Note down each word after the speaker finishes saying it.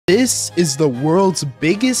This is the world's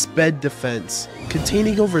biggest bed defense,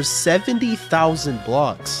 containing over 70,000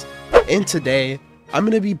 blocks. And today, I'm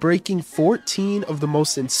going to be breaking 14 of the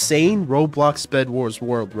most insane Roblox BedWars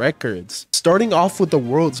world records. Starting off with the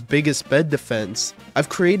world's biggest bed defense, I've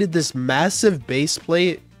created this massive base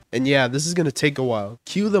plate, and yeah, this is going to take a while.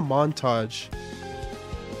 Cue the montage.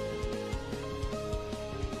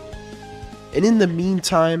 And in the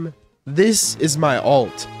meantime, this is my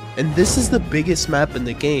ult, and this is the biggest map in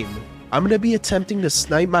the game. I'm going to be attempting to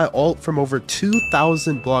snipe my ult from over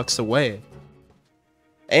 2,000 blocks away.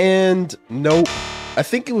 And nope, I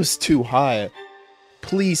think it was too high.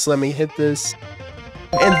 Please let me hit this.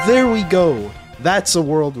 And there we go. That's a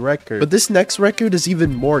world record. But this next record is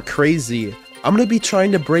even more crazy. I'm going to be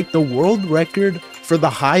trying to break the world record for the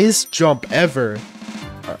highest jump ever.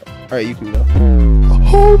 Alright, you can go.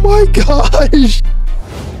 Oh my gosh!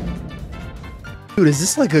 Dude, is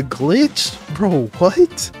this like a glitch? Bro,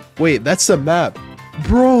 what? Wait, that's a map.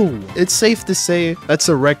 Bro, it's safe to say that's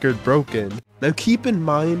a record broken. Now keep in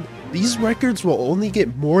mind, these records will only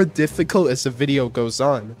get more difficult as the video goes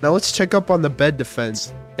on. Now let's check up on the bed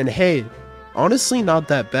defense. And hey, honestly not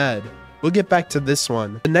that bad. We'll get back to this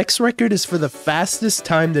one. The next record is for the fastest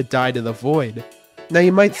time to die to the void. Now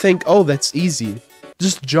you might think, oh, that's easy.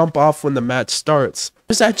 Just jump off when the match starts.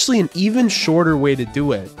 There's actually an even shorter way to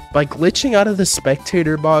do it. By glitching out of the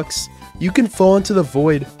spectator box, you can fall into the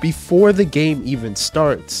void before the game even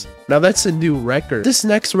starts. Now that's a new record. This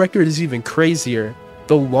next record is even crazier.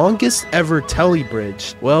 The longest ever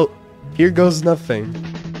telebridge. Well, here goes nothing.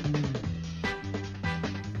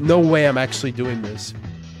 No way I'm actually doing this.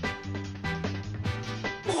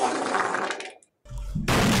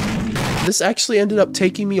 This actually ended up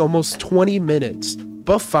taking me almost 20 minutes.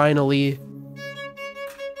 But finally,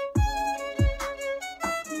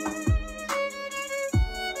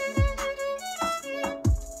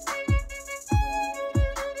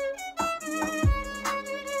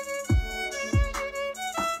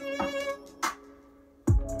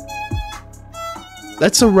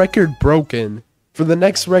 that's a record broken. For the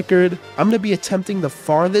next record, I'm going to be attempting the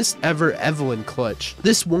farthest ever Evelyn Clutch.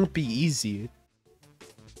 This won't be easy.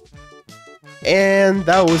 And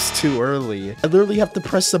that was too early. I literally have to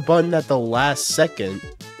press the button at the last second.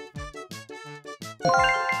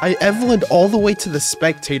 I Evelyned all the way to the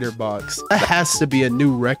spectator box. That has to be a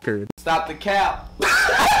new record. Stop the cap.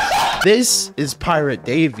 This is Pirate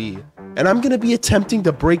Davey, and I'm gonna be attempting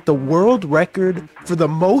to break the world record for the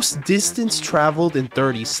most distance traveled in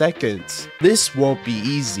 30 seconds. This won't be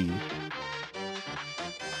easy.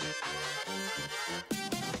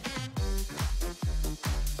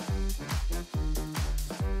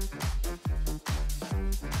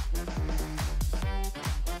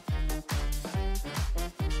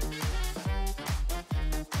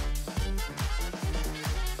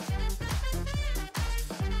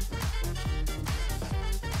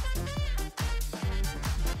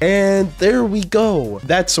 And there we go.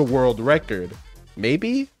 That's a world record.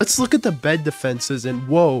 Maybe? Let's look at the bed defenses and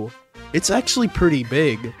whoa, it's actually pretty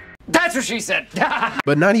big. That's what she said.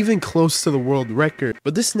 But not even close to the world record.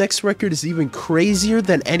 But this next record is even crazier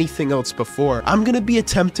than anything else before. I'm gonna be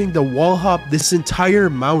attempting to wall hop this entire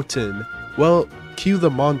mountain. Well, cue the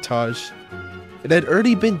montage. It had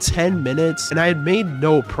already been 10 minutes and I had made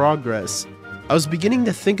no progress. I was beginning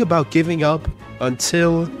to think about giving up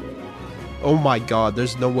until... oh my god,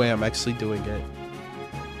 there's no way I'm actually doing it.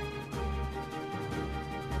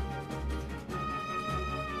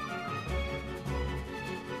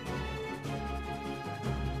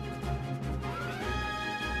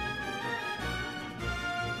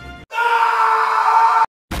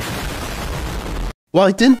 While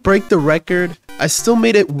I didn't break the record, I still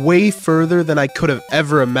made it way further than I could have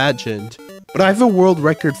ever imagined. But I have a world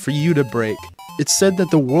record for you to break. It's said that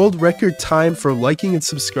the world record time for liking and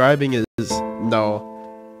subscribing is... no.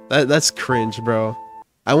 That's cringe, bro.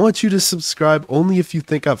 I want you to subscribe only if you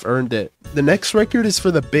think I've earned it. The next record is for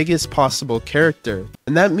the biggest possible character.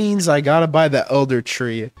 And that means I gotta buy the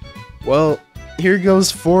Eldertree. Well, here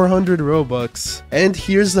goes 400 Robux. And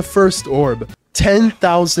here's the first orb.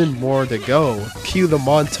 10,000 more to go. Cue the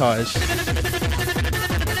montage.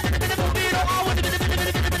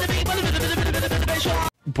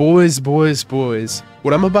 Boys,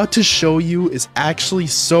 what I'm about to show you is actually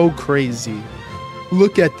so crazy.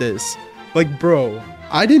 Look at this. Like, bro,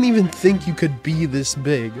 I didn't even think you could be this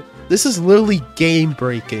big. This is literally game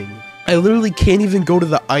breaking. I literally can't even go to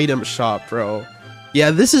the item shop, bro.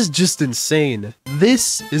 Yeah, this is just insane.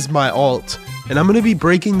 This is my ult, and I'm gonna be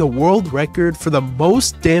breaking the world record for the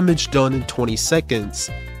most damage done in 20 seconds.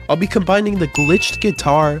 I'll be combining the glitched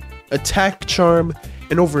guitar, attack charm,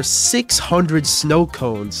 and over 600 snow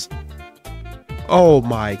cones. Oh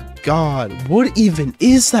my god, what even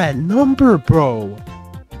is that number, bro?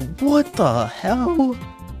 What the hell?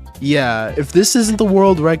 Yeah, if this isn't the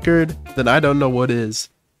world record, then I don't know what is.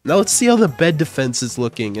 Now let's see how the bed defense is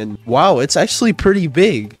looking, and wow, it's actually pretty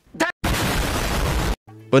big.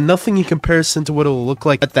 But nothing in comparison to what it'll look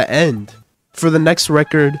like at the end. For the next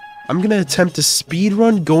record, I'm gonna attempt to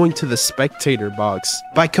speedrun going to the Spectator Box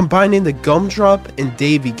by combining the gumdrop and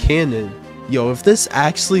Davey cannon. Yo, if this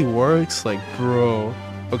actually works, like, bro.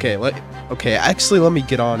 Okay, actually let me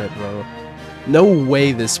get on it, bro. No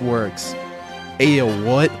way this works. Ayo,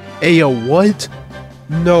 what? Ayo, what?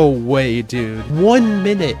 No way, dude. 1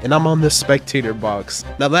 minute and I'm on the Spectator Box.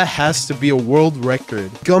 Now that has to be a world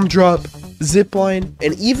record. Gumdrop, zipline,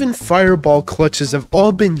 and even fireball clutches have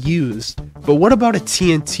all been used. But what about a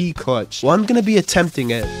TnT clutch? Well, I'm gonna be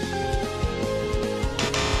attempting it.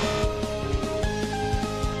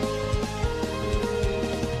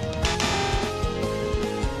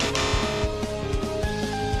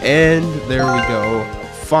 And there we go.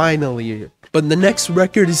 Finally. But the next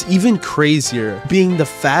record is even crazier, being the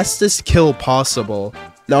fastest kill possible.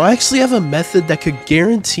 Now I actually have a method that could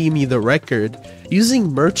guarantee me the record.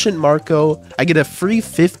 Using Merchant Marco, I get a free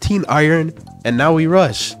 15 iron, and now we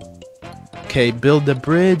rush. Okay, build the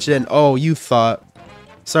bridge, and oh, you thought.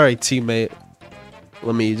 Sorry, teammate.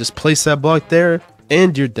 Let me just place that block there,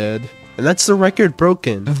 and you're dead. And that's the record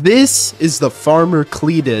broken. This is the Farmer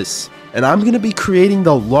Cletus, and I'm gonna be creating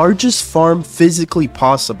the largest farm physically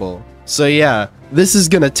possible. So yeah, this is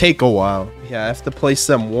gonna take a while. Yeah, I have to place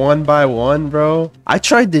them one by one, bro. I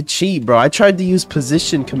tried to cheat, bro. I tried to use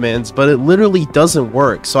position commands, but it literally doesn't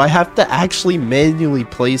work. So I have to actually manually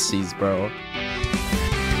place these, bro.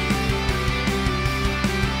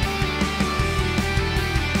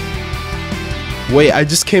 Wait, I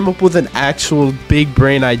just came up with an actual big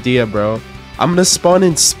brain idea, bro. I'm gonna spawn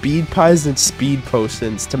in speed pies and speed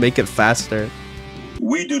potions to make it faster.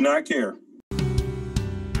 We do not care.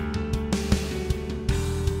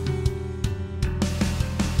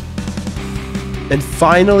 And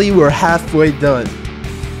finally, we're halfway done.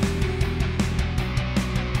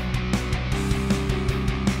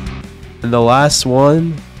 And the last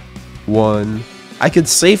one. I could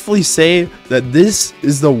safely say that this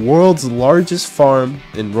is the world's largest farm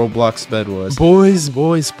in Roblox BedWars.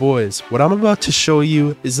 Boys, what I'm about to show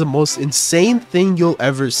you is the most insane thing you'll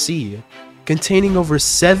ever see. Containing over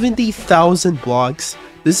 70,000 blocks,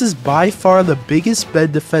 this is by far the biggest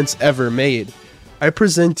bed defense ever made. I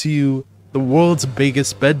present to you the world's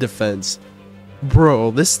biggest bed defense.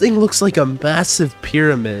 Bro, this thing looks like a massive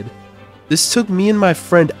pyramid. This took me and my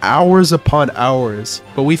friend hours upon hours,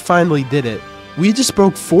 but we finally did it. We just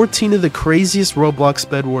broke 14 of the craziest Roblox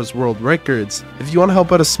BedWars world records. If you want to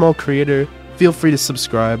help out a small creator, feel free to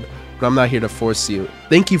subscribe, but I'm not here to force you.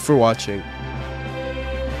 Thank you for watching.